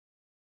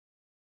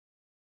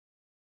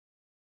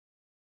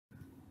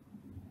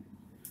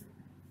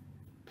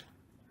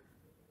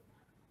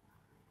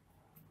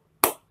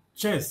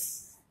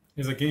Chess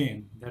is a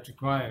game that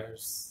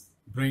requires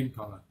brain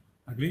power.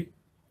 Agree?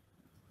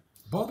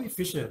 Bobby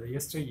Fischer, the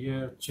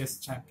yesteryear chess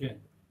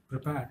champion,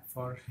 prepared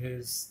for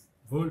his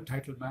world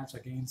title match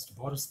against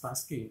Boris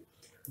Spasky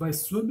by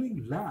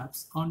swimming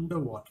laps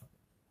underwater.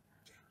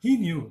 He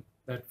knew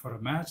that for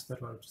a match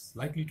that was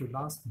likely to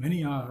last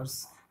many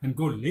hours and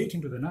go late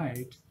into the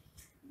night,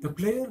 the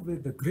player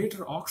with the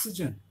greater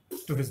oxygen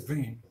to his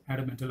brain had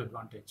a mental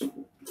advantage.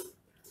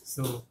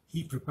 So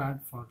he prepared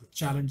for the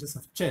challenges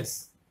of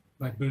chess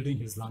by building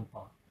his lung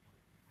power.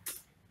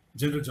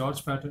 General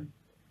George Patton,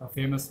 a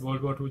famous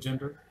World War II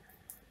general,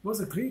 was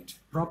a great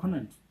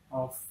proponent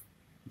of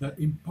the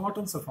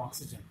importance of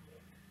oxygen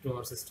to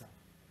our system.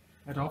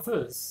 At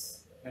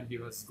office, when he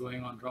was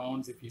going on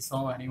rounds, if he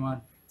saw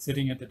anyone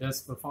sitting at the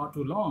desk for far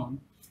too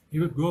long,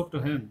 he would go up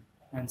to him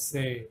and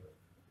say,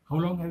 "How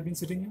long have you been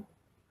sitting here?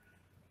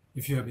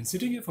 If you have been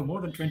sitting here for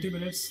more than 20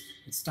 minutes,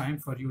 it's time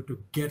for you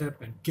to get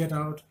up and get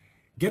out,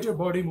 get your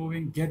body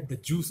moving, get the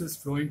juices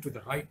flowing to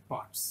the right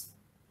parts."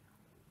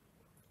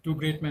 Two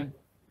great men,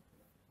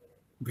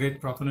 great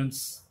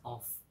proponents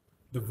of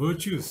the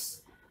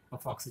virtues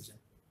of oxygen.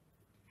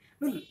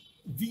 Well,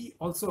 we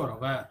also are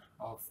aware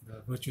of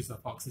the virtues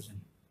of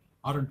oxygen,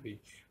 aren't we?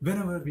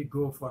 Whenever we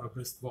go for a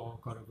brisk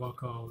walk or a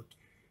workout,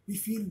 we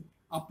feel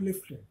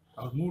uplifted.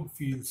 Our mood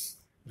feels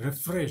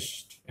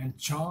refreshed and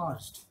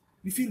charged.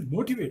 We feel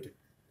motivated.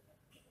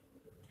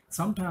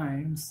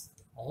 Sometimes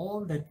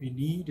all that we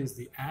need is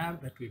the air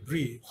that we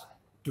breathe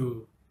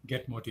to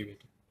get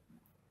motivated.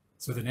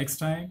 So the next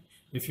time,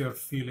 if you're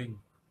feeling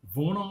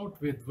worn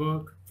out with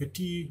work,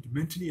 fatigued,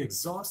 mentally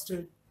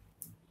exhausted,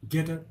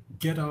 get up,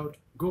 get out,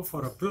 go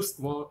for a brisk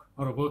walk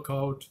or a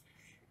workout.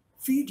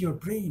 Feed your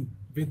brain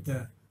with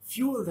the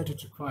fuel that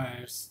it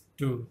requires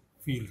to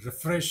feel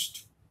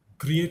refreshed,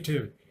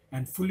 creative,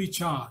 and fully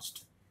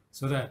charged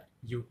so that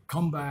you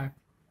come back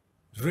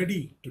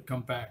ready to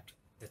combat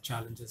the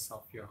challenges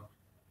of your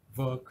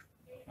work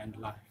and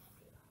life.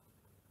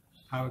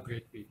 Have a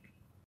great week.